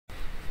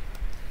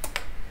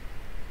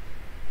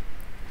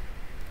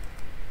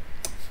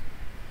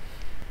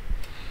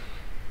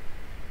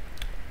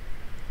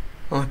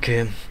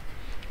Okay,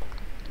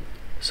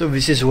 so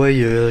this is why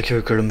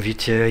curriculum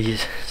vitae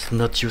is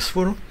not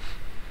useful.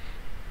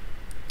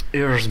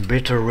 Here's a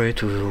better way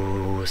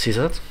to see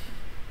that.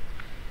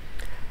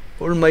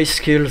 All my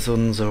skills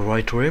on the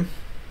right way.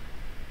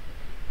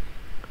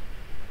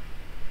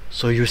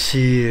 So you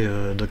see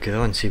Docker,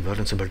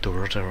 ansible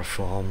tower,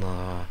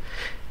 terraform,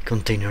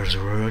 containers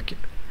work,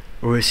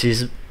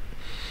 OSs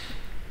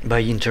by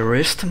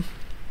interest.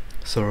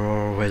 So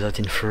Red Hat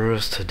in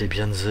first,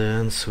 Debian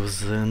then, SUSE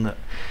then,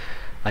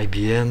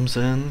 IBM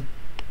then,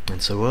 and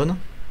so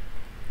on.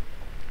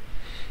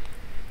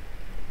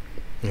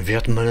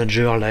 Virt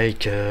manager like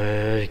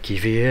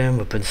KVM,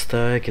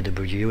 OpenStack,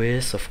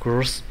 AWS, of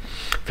course,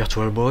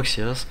 VirtualBox,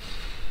 yes.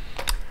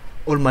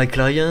 All my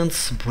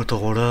clients,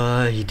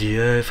 Motorola,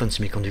 EDF, and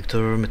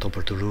Semiconductor,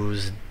 Metropole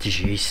Toulouse,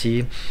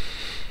 DGAC.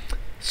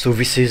 So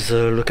this is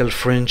local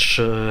French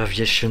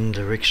aviation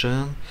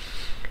direction.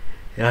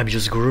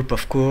 Abuse group,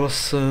 of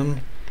course.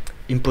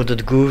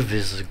 Impo.gov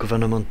is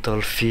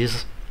governmental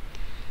fees.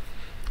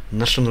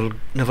 National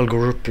Naval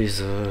Group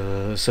is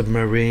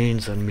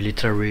submarines and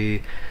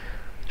military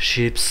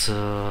ships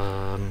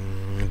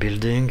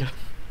building.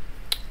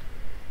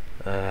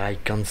 I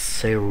can't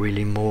say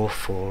really more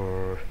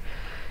for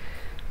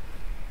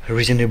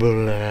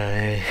reasonable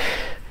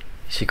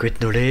secret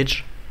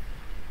knowledge.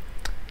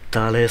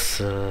 Thales,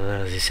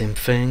 the same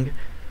thing.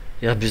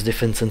 Airbus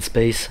Defense and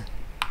Space,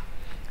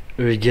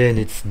 again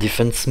it's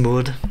defense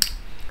mode,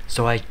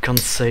 so I can't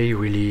say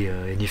really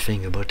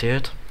anything about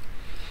it.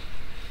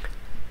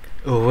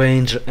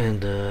 Orange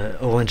and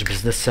Orange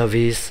Business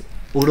Service,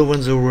 all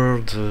around the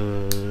world.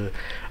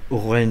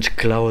 Orange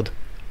Cloud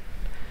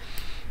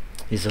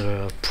is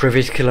a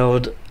private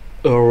cloud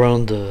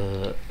around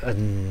a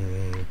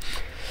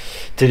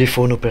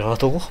telephone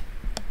operator.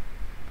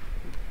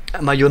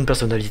 My own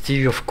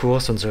personality, of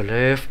course, on the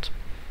left.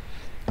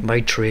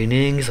 My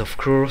trainings, of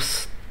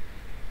course.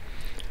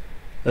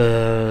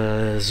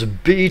 The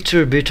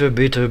better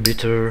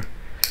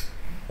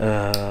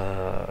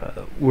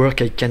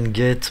work I can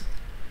get,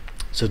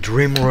 the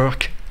dream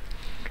work,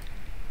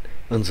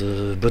 on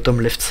the bottom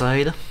left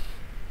side.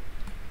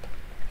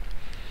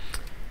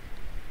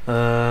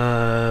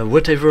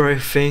 Whatever I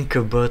think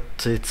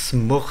about it's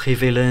more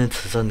relevant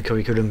than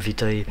curriculum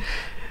vitae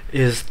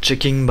is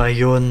checking my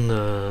own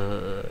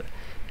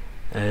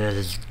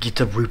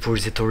GitHub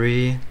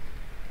repository,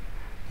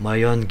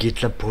 my own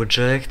GitLab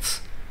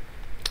projects.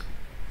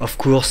 Of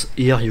course,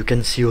 here you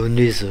can see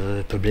only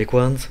the public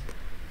ones.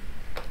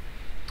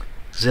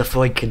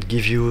 Therefore, I can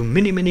give you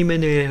many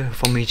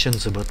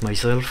informations about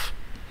myself.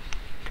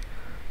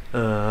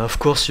 Of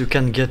course, you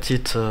can get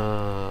it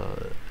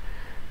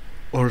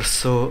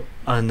also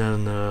on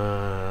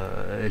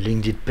a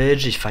LinkedIn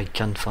page if I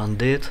can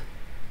find it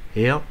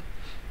here.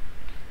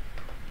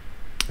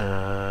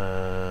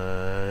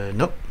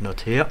 No,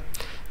 not here.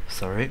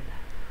 Sorry.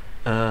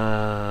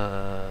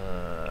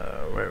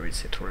 Where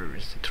is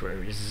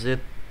it?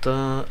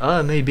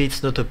 Maybe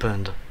it's not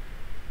opened.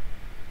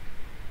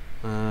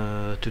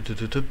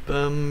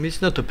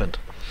 It's not opened.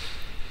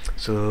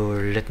 So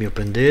let me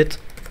open it.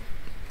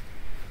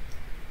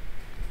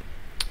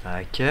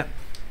 Okay.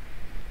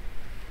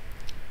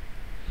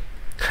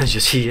 As you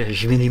see,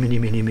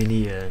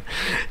 many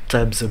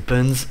tabs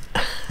opens.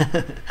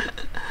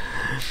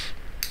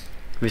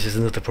 This is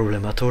not a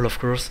problem at all, of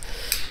course.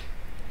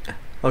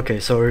 Okay,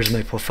 so here's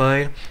my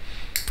profile.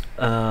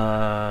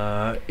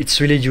 It's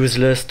really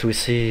useless to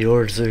see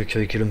all the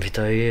curriculum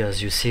vitae.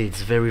 As you see,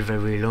 it's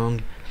very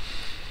long.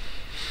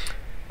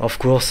 Of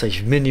course, I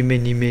have many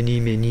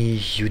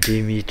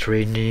Udemy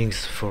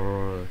trainings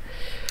for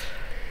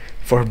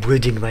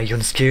building my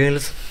own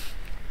skills.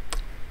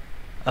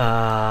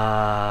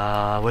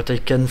 What I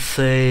can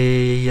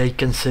say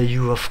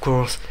you, of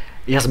course,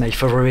 here's my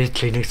favorite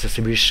Linux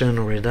distribution,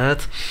 Red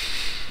Hat.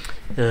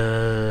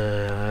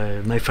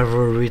 My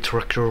favorite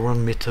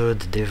workaround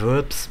method,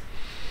 devops.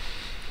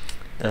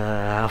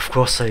 Of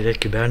course, I like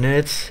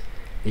Kubernetes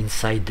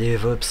inside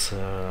DevOps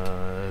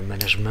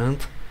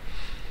management.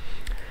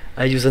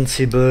 I use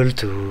Ansible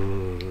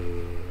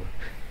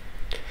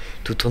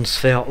to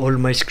transfer all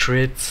my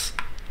scripts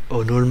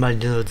on all my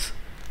nodes.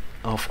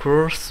 Of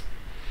course,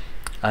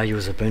 I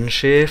use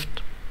OpenShift.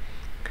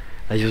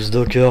 I use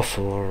Docker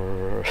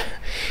for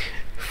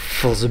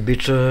the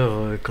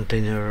better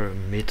container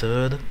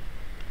method.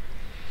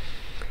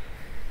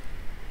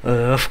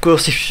 Of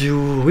course, if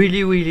you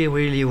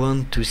really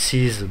want to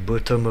see the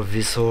bottom of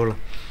this hole,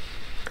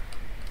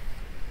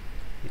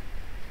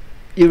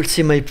 you'll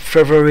see my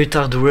favorite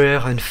hardware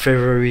and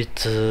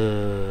favorite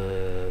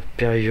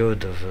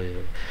period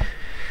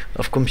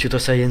of computer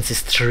science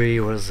history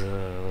was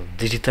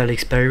digital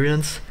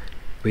experience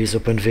with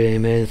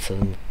OpenVMS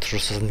and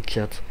Truth and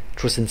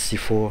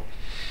C4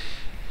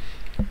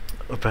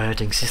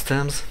 operating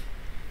systems.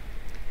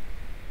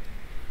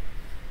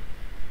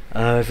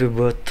 I have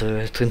about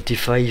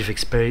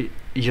 25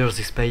 years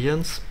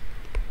experience,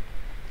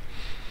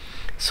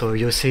 so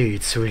you see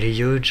it's really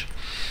huge.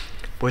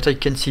 What I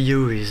can see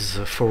you is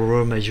a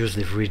forum I use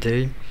every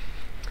day,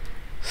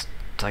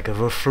 Stack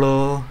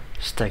Overflow,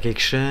 Stack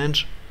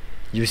Exchange.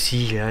 You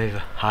see I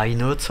have high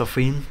notes of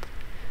it.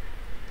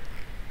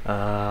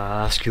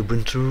 Ask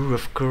Ubuntu,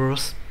 of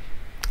course.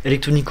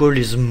 Electronical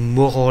is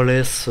more or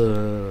less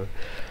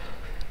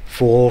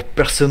for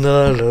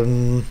personal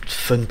and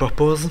fun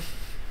purpose.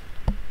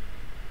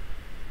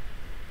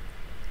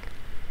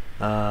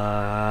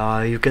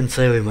 You can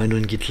say with my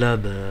own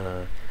GitLab,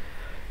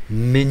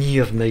 many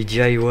of my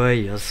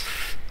DIY is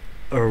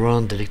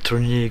around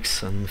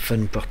electronics and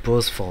fun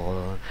purpose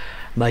for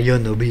my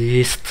own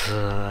hobbyist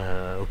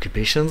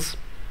occupations.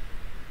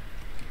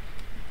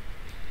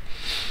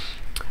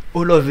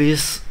 All of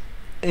this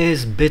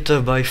is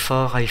better by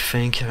far, I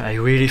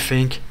really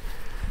think,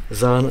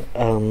 than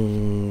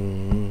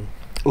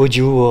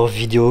audio or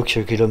video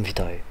curriculum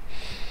vitae.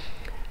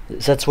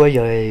 That's why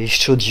I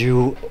showed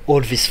you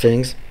all these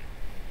things.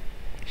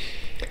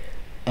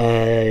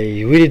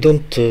 I really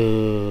don't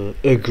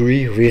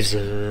agree with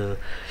the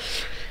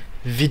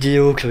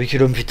video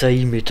curriculum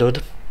vitae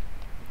method,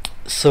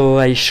 so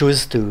I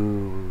choose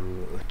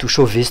to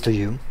show this to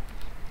you.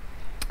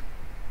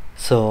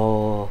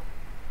 So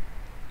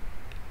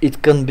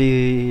it can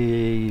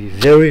be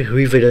very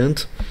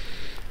relevant,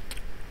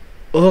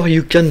 or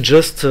you can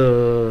just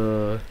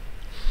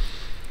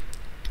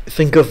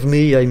think of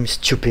me, I'm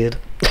stupid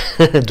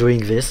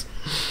doing this.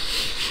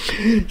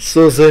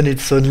 So then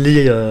it's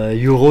only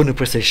your own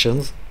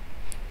appreciations.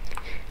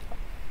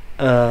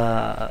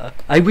 I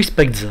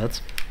respect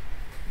that,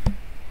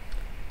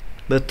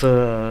 but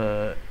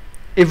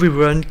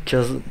everyone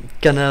can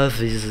have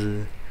his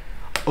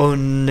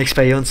own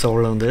experience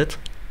around it,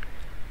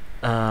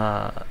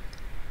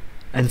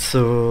 and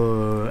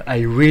so I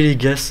really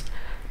guess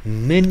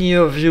many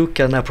of you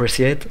can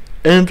appreciate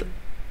and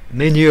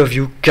many of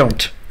you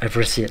can't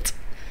appreciate.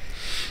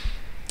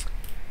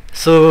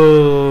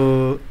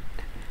 So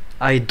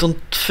I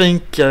don't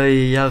think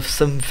I have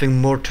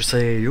something more to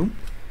say to you.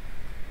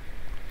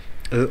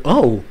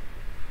 Oh,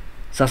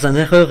 there's an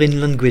error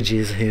in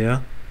languages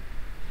here.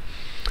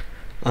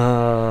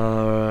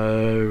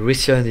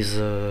 Russian is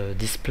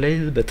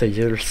displayed, but I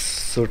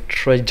also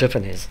tried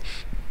Japanese.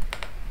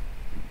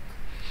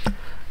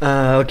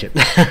 Okay.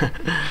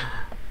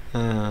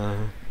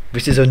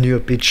 This is a new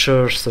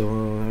picture, so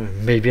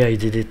maybe I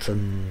did it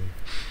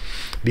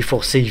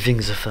before saving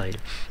the file.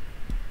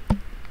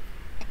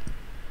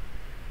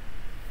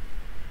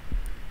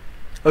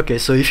 Okay,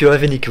 so if you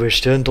have any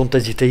question, don't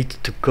hesitate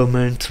to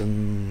comment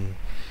on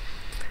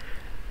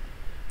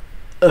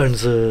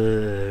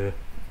the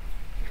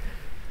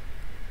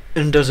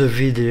under the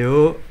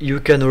video. You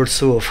can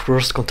also, of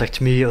course,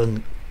 contact me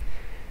on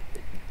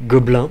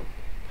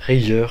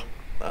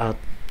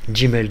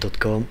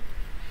goblinreyer@gmail.com.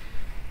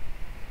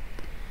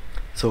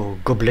 So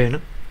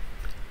Goblin,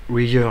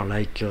 Reyer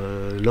like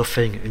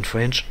laughing in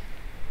French,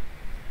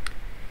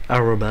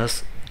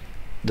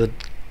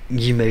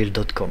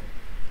 @gmail.com.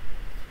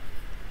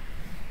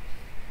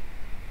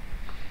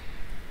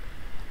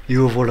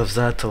 You have all of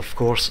that, of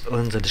course,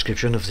 on the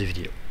description of the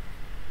video.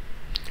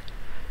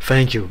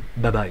 Thank you.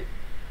 Bye bye.